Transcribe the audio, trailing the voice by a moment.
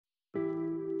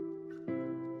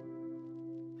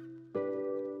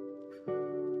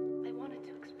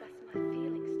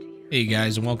Hey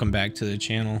guys, and welcome back to the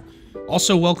channel.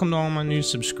 Also, welcome to all my new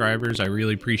subscribers. I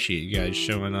really appreciate you guys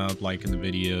showing up, liking the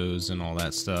videos and all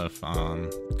that stuff,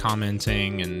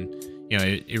 commenting, and you know,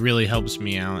 it really helps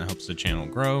me out. It helps the channel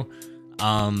grow.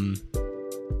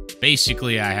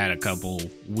 Basically, I had a couple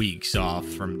weeks off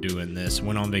from doing this,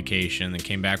 went on vacation, then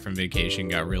came back from vacation,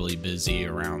 got really busy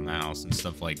around the house and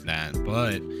stuff like that.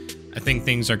 But I think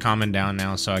things are calming down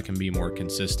now, so I can be more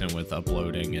consistent with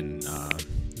uploading and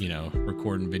you know,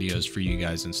 recording videos for you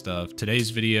guys and stuff.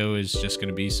 Today's video is just going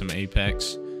to be some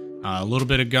Apex, a little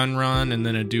bit of gun run, and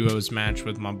then a duos match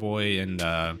with my boy.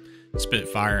 And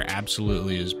Spitfire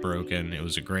absolutely is broken. It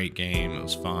was a great game. It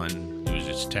was fun. It was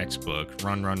just textbook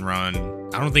run. I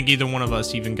don't think either one of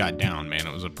us even got down, man.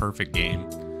 It was a perfect game.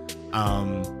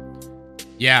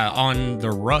 Yeah, on the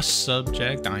Rust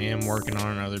subject, I am working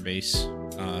on another base.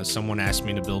 Someone asked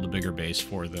me to build a bigger base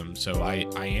for them, so I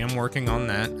am working on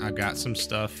that. I've got some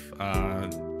stuff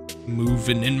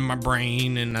moving in my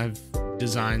brain, and I've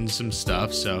designed some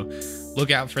stuff, so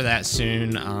look out for that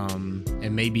soon.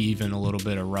 And maybe even a little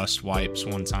bit of Rust wipes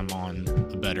once I'm on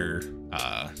a better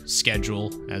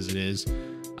schedule as it is.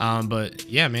 But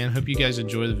yeah, man, hope you guys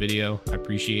enjoy the video. I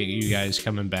appreciate you guys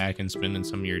coming back and spending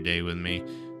some of your day with me.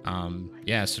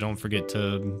 Yeah, so don't forget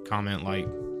to comment, like,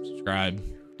 subscribe,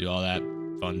 do all that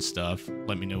fun stuff.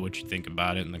 Let me know what you think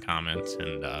about it in the comments,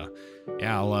 and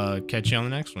yeah, I'll catch you on the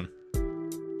next one.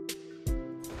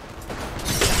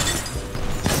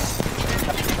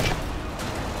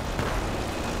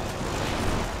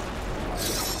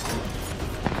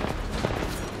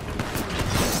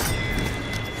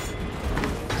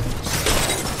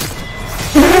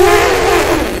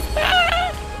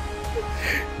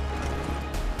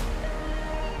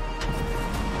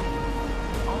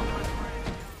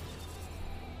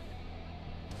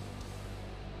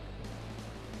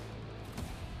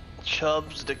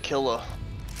 Chubbs the killer.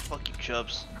 Fuck you,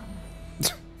 Chubbs.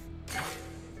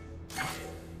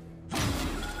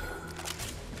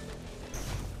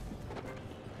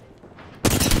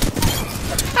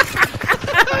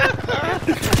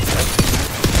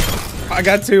 I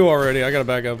got two already. I gotta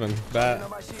back up and bat.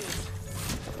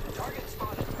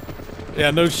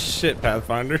 Yeah, no shit,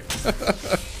 Pathfinder.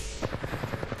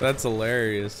 That's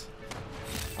hilarious.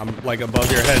 I'm like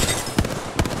above your head.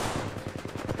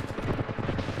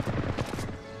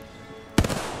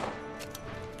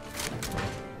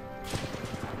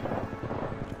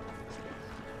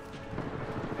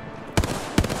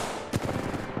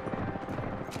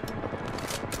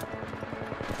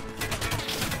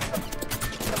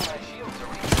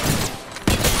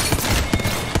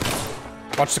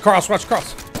 Watch the cross, watch the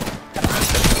cross.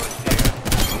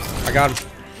 I got him.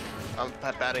 I'm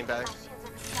batting back.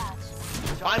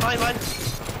 Mine.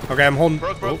 Okay, I'm holding.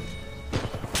 Broke. Wait,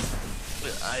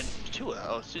 two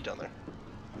down there.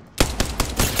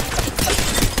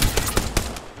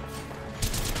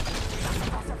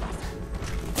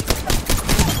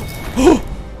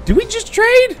 Did we just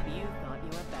trade?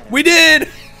 We did!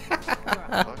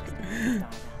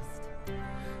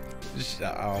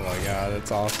 Oh my god,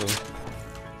 that's awesome.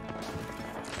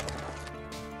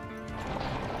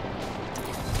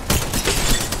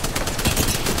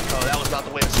 Oh, that was not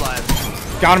the way to slide.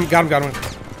 Got him.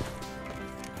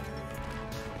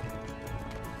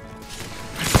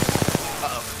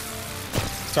 Uh-oh.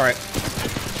 It's alright.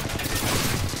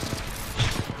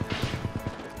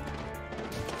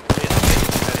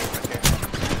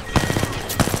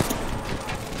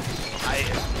 I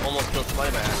almost built my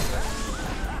back.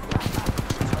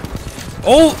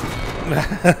 Oh!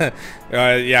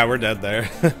 Yeah, we're dead there.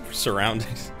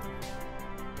 Surroundings.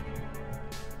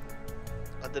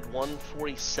 I did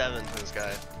 147 to this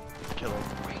guy. Kill him.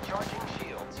 Recharging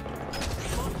shields.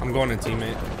 I'm going to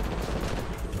teammate.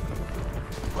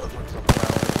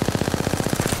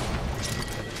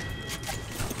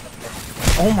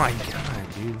 Oh my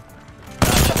god, dude.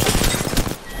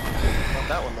 Not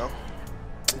that one though.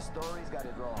 The story's got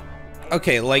it wrong.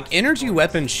 Okay, like, energy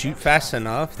weapons shoot fast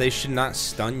enough. They should not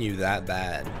stun you that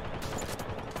bad.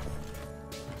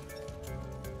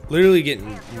 Literally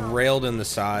getting railed in the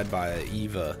side by a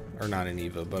Eva. Or not an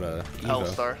Eva, but a Eva.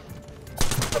 L-Star.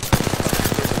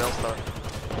 Here's an L-Star.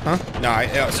 Huh?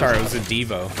 No, sorry, it was a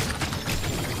Devo.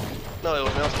 No, it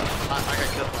was an L-Star. I got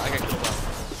killed by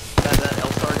that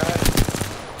L-Star guy.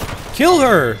 Kill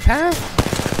her, Pat!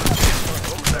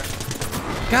 Over there.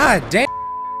 God damn.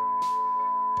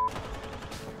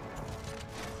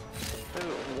 Dude,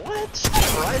 what?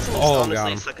 Horizon Oh, honestly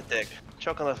got him. suck a dick.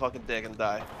 Choke on that fucking dick and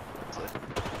die.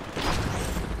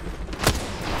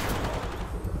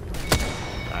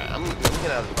 Alright, I'm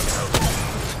getting out of the fucking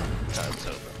house. Time's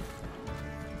over.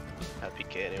 Have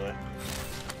PK anyway.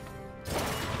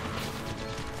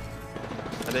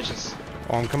 And then just.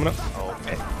 Oh, I'm coming up. Oh,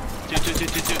 okay. Two.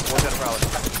 One's got a prowler.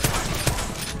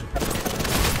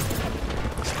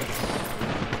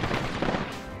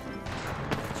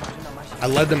 I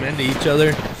led them into each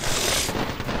other.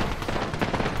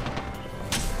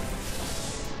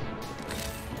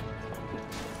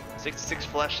 Six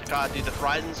flesh. God, dude, the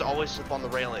Horizons always slip on the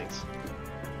railings.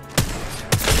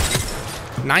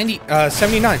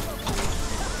 79.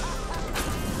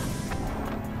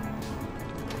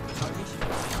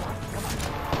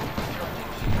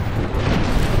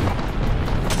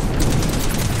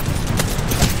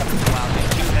 Wow,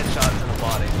 dude, 2 headshots in the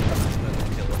body.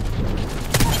 Kill him.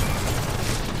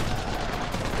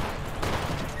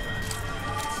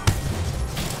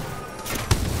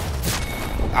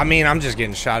 I mean, I'm just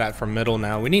getting shot at from middle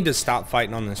now. We need to stop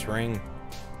fighting on this ring.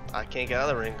 I can't get out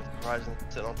of the ring. Horizon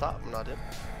sitting on top. I'm not in.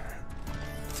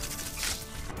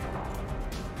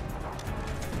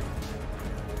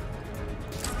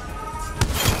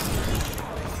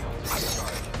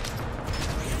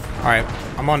 Alright,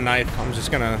 I'm on knife. I'm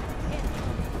just gonna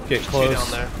get close.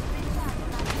 Down there.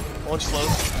 One slow.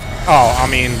 Oh, I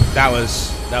mean, that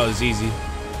was easy.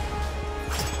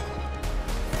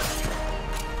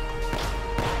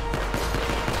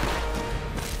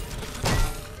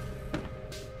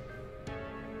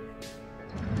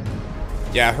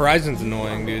 Yeah, Horizon's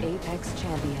annoying, dude. Apex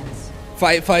champions.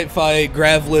 Fight,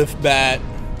 grab, lift, bat,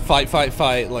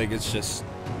 fight. Like, it's just,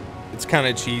 it's kind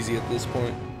of cheesy at this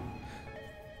point.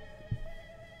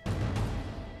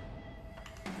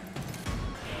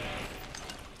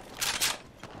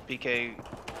 PK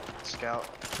scout.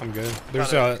 I'm good.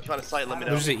 There's If you find a site, let me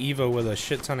know. there's an Evo with a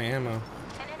shit ton of ammo.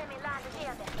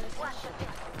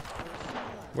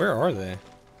 Where are they?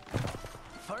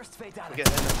 First I'm fatality.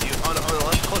 getting into you. On the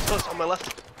left. Close. On my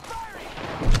left.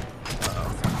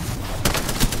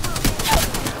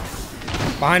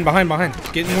 Behind.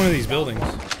 Get in one of these buildings.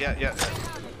 Yeah.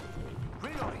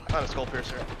 Found a skull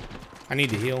piercer. I need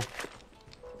to heal.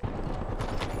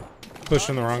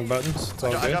 Pushing the wrong buttons. It's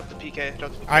all I good. dropped the PK.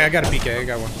 I got a PK. I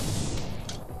got one.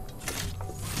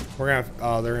 We're gonna.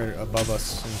 Oh, they're above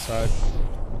us inside.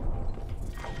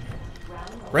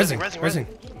 Rezzing.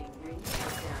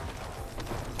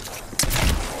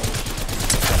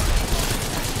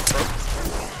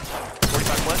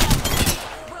 45 flesh.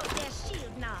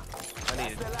 I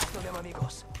need it.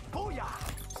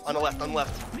 On the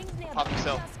left. Pop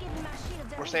yourself.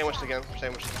 We're sandwiched again.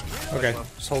 Okay,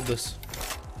 just hold this.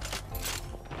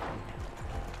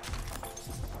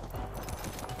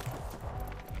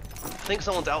 I think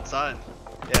someone's outside.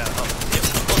 Yeah. Close.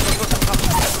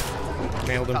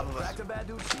 Nailed him. Top of us.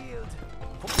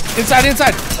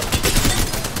 Inside.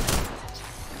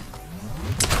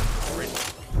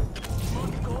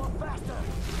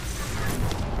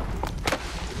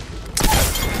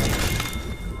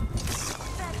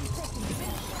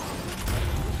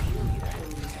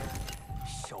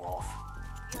 Show off.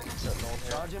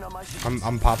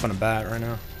 I'm popping a bat right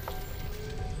now.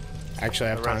 Actually, I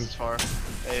have The time. rest is far.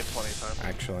 They have plenty of time.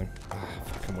 Actually, I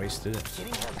fucking wasted it.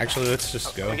 Actually, let's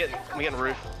just go. We getting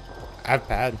roof. I have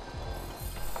pad.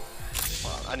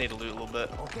 I need to loot a little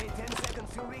bit. Okay, 10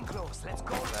 seconds to ring close. Let's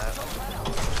go.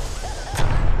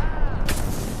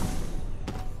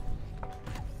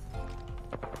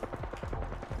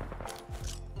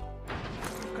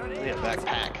 I need a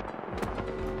backpack.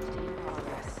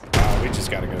 We just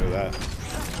gotta go to that.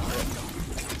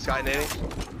 Sky nading.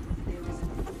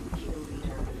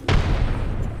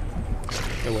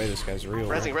 No way, this guy's real.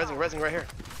 Rezzing right here.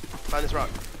 Find this rock.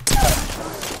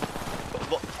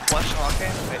 Flush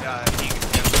Octane.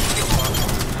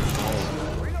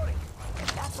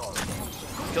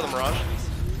 Kill the Mirage.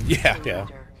 Yeah,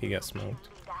 he got smoked.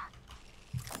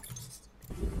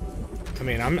 I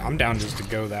mean, I'm down just to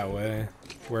go that way,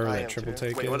 wherever I that am triple too.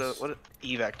 take Wait, is. what a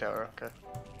evac tower. Okay.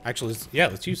 Actually,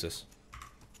 let's use this.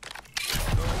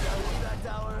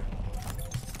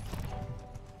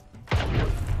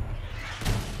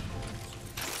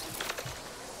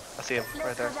 I see him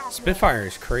right there. Spitfire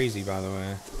is crazy, by the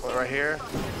way. One right here.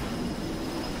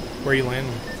 Where you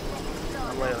landing?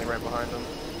 I'm landing right behind him.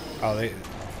 Oh, they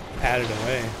padded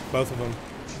away, both of them.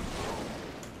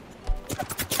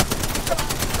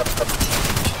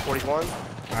 41.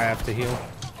 I have to heal.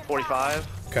 45.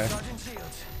 Okay.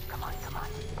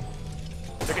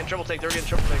 They're getting triple take. They're getting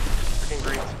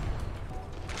greens.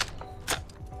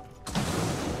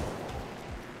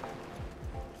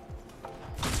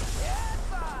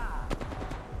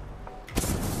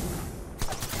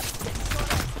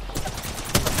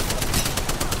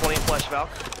 Flash Valk.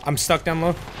 I'm stuck down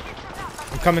low.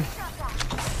 I'm coming.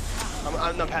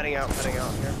 I'm padding out here.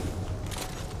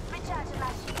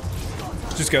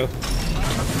 Just go. I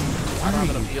don't have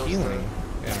enough heals Healing. to...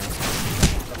 Yeah.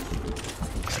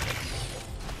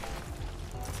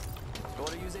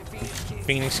 Gotta use a Phoenix kit.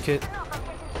 Phoenix kit.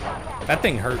 That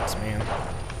thing hurts, man.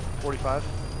 45.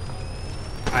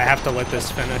 I have to let this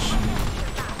finish.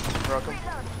 Broke him.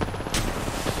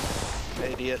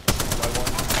 Idiot.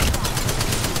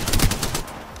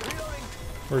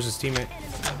 Where's his teammate?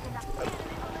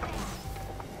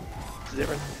 It's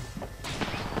different.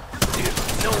 Dude,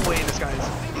 no way this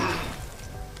guy's...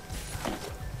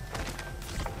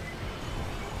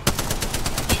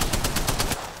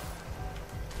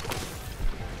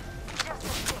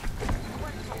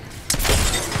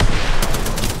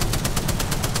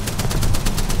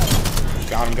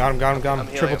 Got him.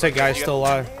 Triple take guy's still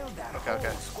alive.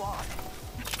 Okay. Oh,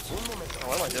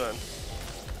 what am I doing?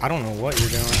 I don't know what you're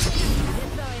doing.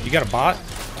 You got a bot?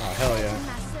 Oh, hell yeah.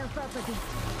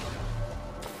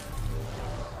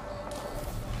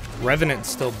 Revenant's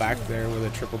still back there with a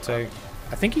triple take.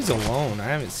 I think he's alone. I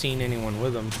haven't seen anyone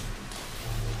with him.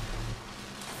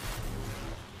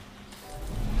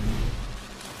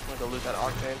 I'm gonna go loot that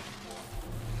octane.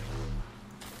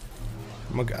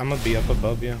 I'm gonna be up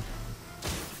above you.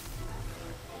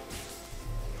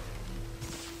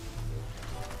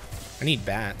 I need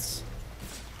bats.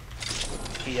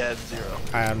 He had 0.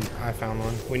 I found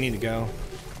one. We need to go.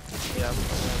 Yeah.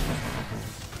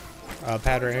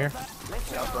 Pad right here.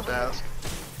 Yeah, I was about to ask.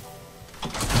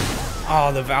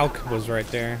 Oh, the Valk was right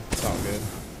there. It's all good.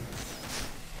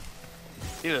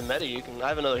 Even meta, you can. I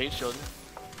have another heat shield.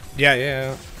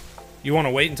 Yeah. You want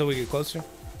to wait until we get closer?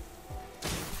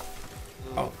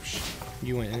 Oh, shit.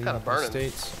 You went in kinda the burning.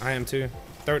 States. I am too.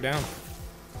 Throw it down.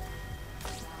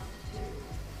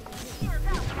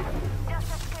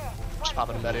 Just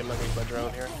popping a meta. I'm not gonna use my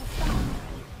drone here.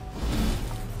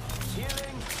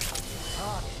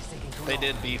 They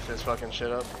did beef this fucking shit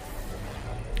up.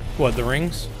 What, the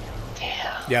rings?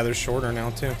 Damn. Yeah, they're shorter now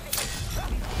too.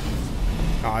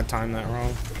 Oh, I timed that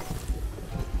wrong.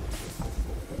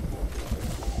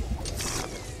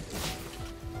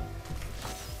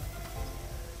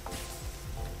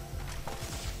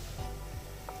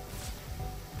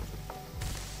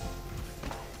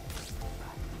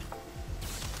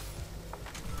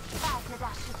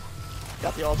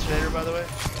 Got the alternator, by the way.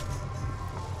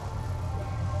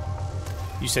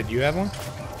 You said you have one?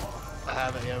 I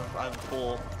have it. Yeah, I have a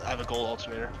full. I have a gold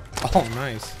alternator. Oh,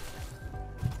 nice.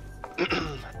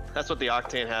 That's what the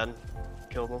octane had.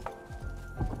 Killed him.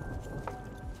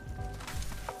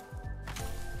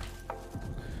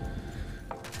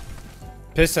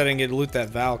 Pissed I didn't get to loot that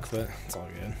Valk, but it's all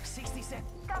good. 60 seconds.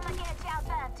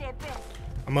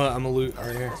 I'm gonna loot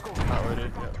right here. Not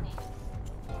looted. Yeah.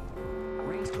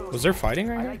 Rings close. Was there fighting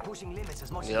right I here? like pushing limits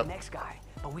as much as Yep. the next guy,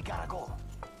 but we gotta go.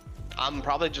 I'm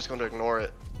probably just going to ignore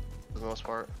it for the most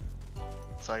part.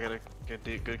 So I gotta get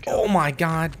a good kill. Oh my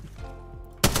god.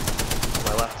 On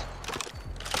my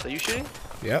left. Are you shooting?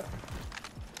 Yep.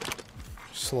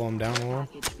 Slow him down a little.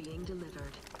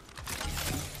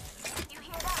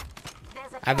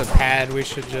 I have a pad. We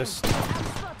should just.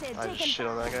 I just shit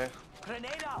on that guy.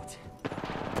 Grenade out.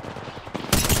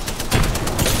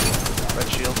 Red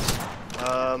shields.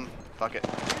 Fuck it.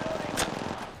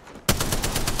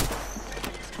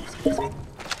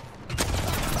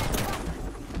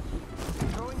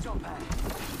 Throwing jump pad.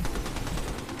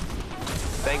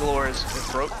 Bangalore is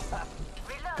broke.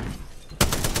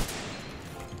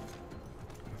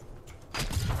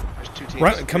 There's 2 teams.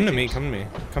 Run, come 3 to me. teams. Come to me.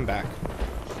 Come back.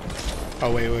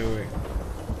 Oh wait.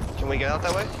 Can we get out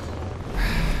that way?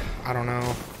 I don't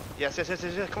know. Yes.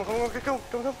 Come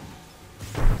on.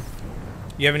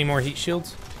 You have any more heat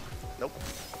shields? Nope.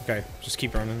 Okay, just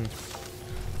keep running.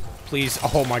 Please.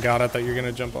 Oh my god, I thought you were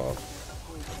gonna jump off.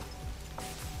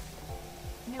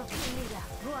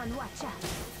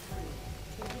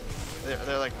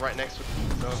 They're like right next to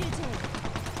the zone.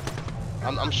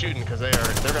 I'm shooting because they're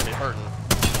gonna be hurting.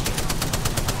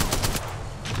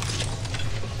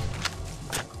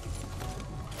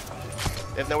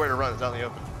 They have nowhere to run. It's out in the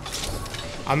open.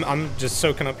 I'm just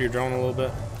soaking up your drone a little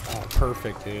bit. Oh,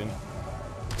 perfect, dude.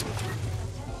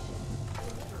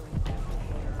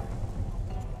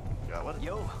 God, what?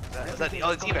 Yo. Is that the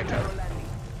teaback tower?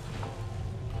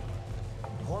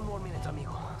 1 more minute,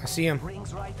 amigo. I see him.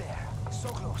 Rings right there. So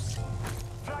close.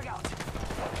 Frag out.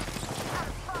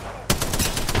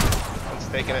 I'm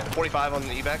staking it. 45 on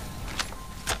the evac.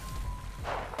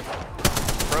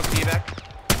 Broke the evac.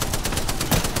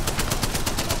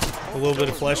 A little bit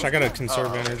of flesh. I gotta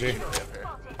conserve Oh, energy. okay, okay.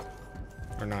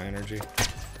 Or not energy.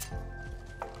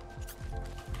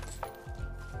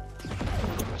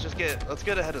 Let's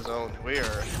get ahead of zone. We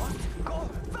are.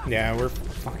 Yeah, we're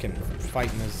fucking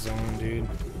fighting this zone, dude.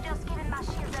 Just giving my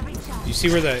shields a recharge. You see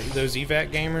where those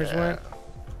evac gamers went?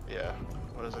 Yeah.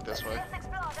 What is it this way? Let's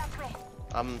explore that way.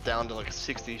 I'm down to like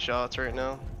 60 shots right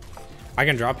now. I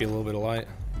can drop you a little bit of light.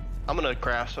 I'm gonna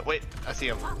crash. Wait, I see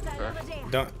him. Hostile over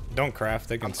there. Don't craft.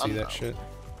 They can I'm see that out. shit.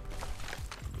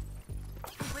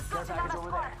 We've Care got package another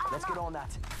over there. squad. Let's get on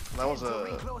that. That was The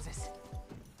ring a closes.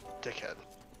 dickhead.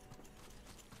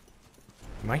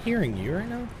 Am I hearing you right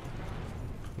now?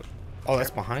 Oh, that's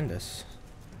behind us.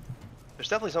 There's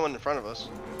definitely someone in front of us.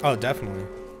 Oh, definitely.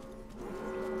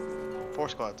 4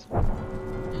 squads.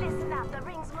 Listen up, the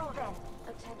ring's moving.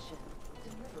 Attention,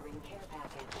 delivering care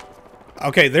package.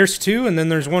 Okay, there's 2, and then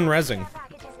there's 1 rezzing. Care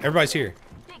packages. Everybody's here.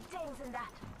 Big things in that.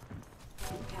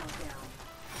 Countdown.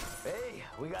 Hey,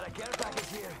 we got a care package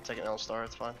here. Take an L star,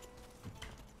 it's fine.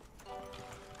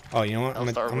 Oh, you know what? I'll I'm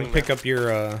start gonna wingman. pick up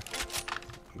your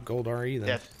gold RE then.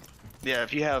 Yeah. Yeah,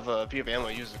 if you have ammo,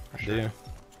 use it. I do.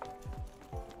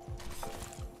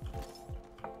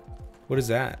 What is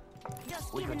that?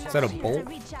 Just We giving could my Is that a shields bolt?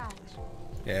 recharge.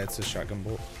 Yeah, it's a shotgun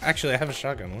bolt. Actually, I have a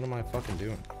shotgun. What am I fucking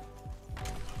doing?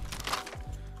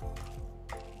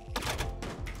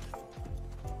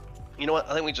 You know what?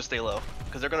 I think we just stay low.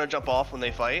 Because they're gonna jump off when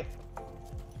they fight.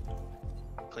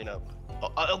 Clean up.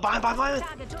 Oh, behind!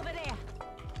 Target over there.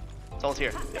 Someone's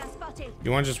here. Hostile Yeah. spotted.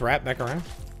 You want to just wrap back around?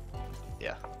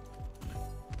 Yeah.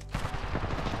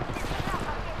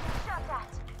 Shot at.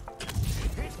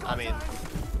 I mean,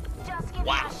 Just giving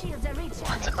Wow. my shields a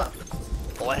recharge.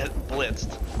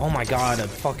 blitzed. Oh my god, a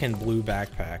fucking blue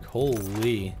backpack.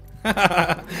 Holy. But-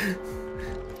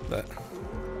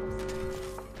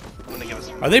 I'm gonna give us.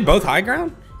 are they both high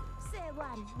ground? Say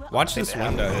what? We're Watch all this they have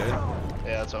window, them. dude.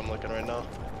 Yeah, that's what I'm looking right now.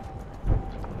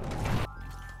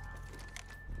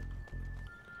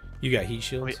 You got heat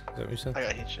shields? Wait. Is that what you said? I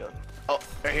got heat shield. Oh,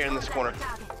 right here in this corner.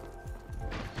 target.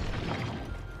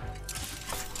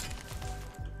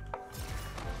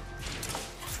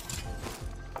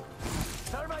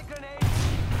 Thermite grenade.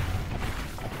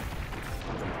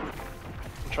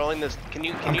 Controlling this. Can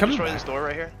you coming destroy back. this door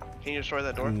right here? Can you destroy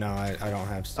that door? No, I don't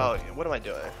have Oh, stuff. what am I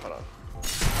doing? Hold on.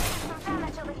 Some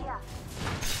damage over here.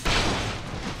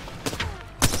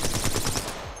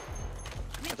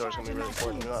 That door's gonna be really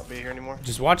important to not be here anymore.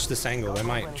 Just watch this angle. They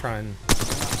might try and...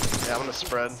 Yeah, I'm gonna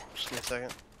spread. Just give me a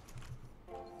second.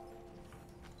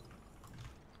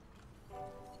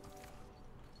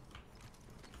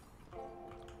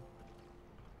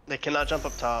 They cannot jump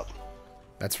up top.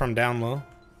 That's from down low?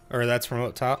 Or that's from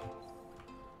up top?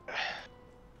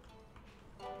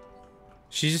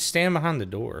 She's just standing behind the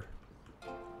door.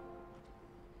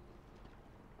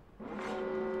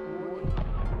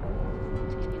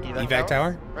 Evac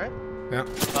tower? Right? Yeah.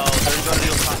 Oh, they're gonna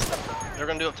do up top. They're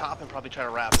gonna do up top and probably try to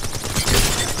wrap. Come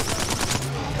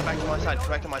back to my side. Come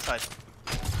back to my side.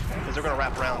 Because they're gonna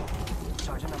wrap around.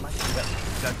 Charging on my That's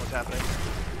exactly what's happening.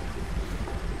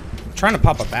 I'm trying to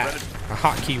pop a back. A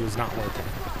hotkey was not working.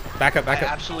 Back up, back I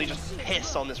up. absolutely just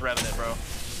pissed on this Revenant, bro.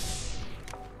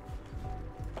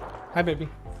 Hi, baby.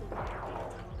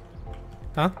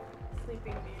 Huh?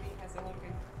 Sleeping Beauty has a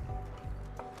looking.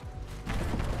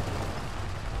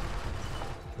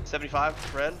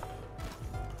 75, red.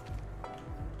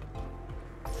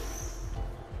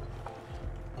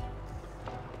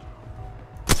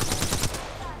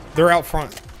 They're out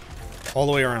front. All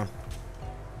the way around.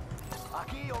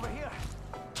 Aki over here.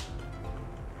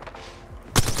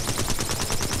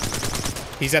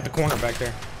 He's at the corner back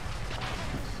there.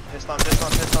 Pissed on,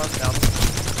 down.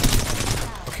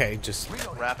 Okay, just...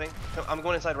 Wrapping. I'm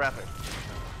going inside wrapping.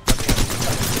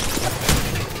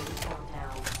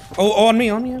 Oh, on me.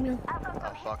 Oh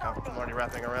fuck, I'm already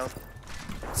wrapping around.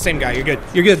 Same guy, you're good.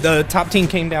 You're good. The top team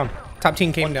came down. Top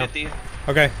team came down. 150.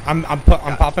 Okay, I'm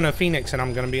popping a Phoenix and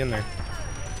I'm gonna be in there.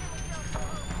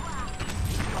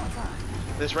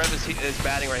 This Rev is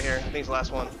batting right here. I think he's the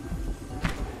last one.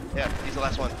 Yeah, he's the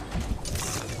last one.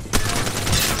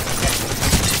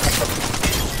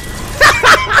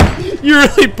 You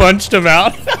really punched him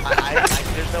out.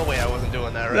 There's no way I wasn't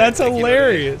doing that, right? That's Like, you know what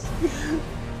I mean? hilarious.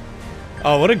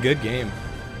 Oh, what a good game.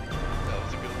 That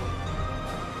was a good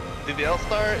one. Dude, the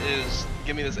L-Star is...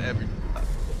 Give me this every...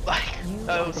 Like,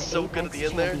 that was so good at the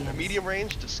end there. Medium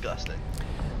range, disgusting.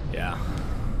 Yeah.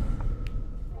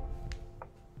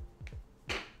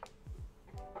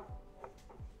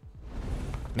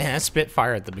 Man, that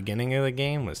Spitfire at the beginning of the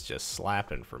game was just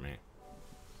slapping for me.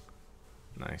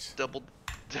 Nice. Double...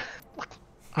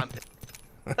 I'm pissed.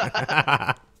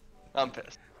 I'm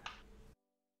pissed.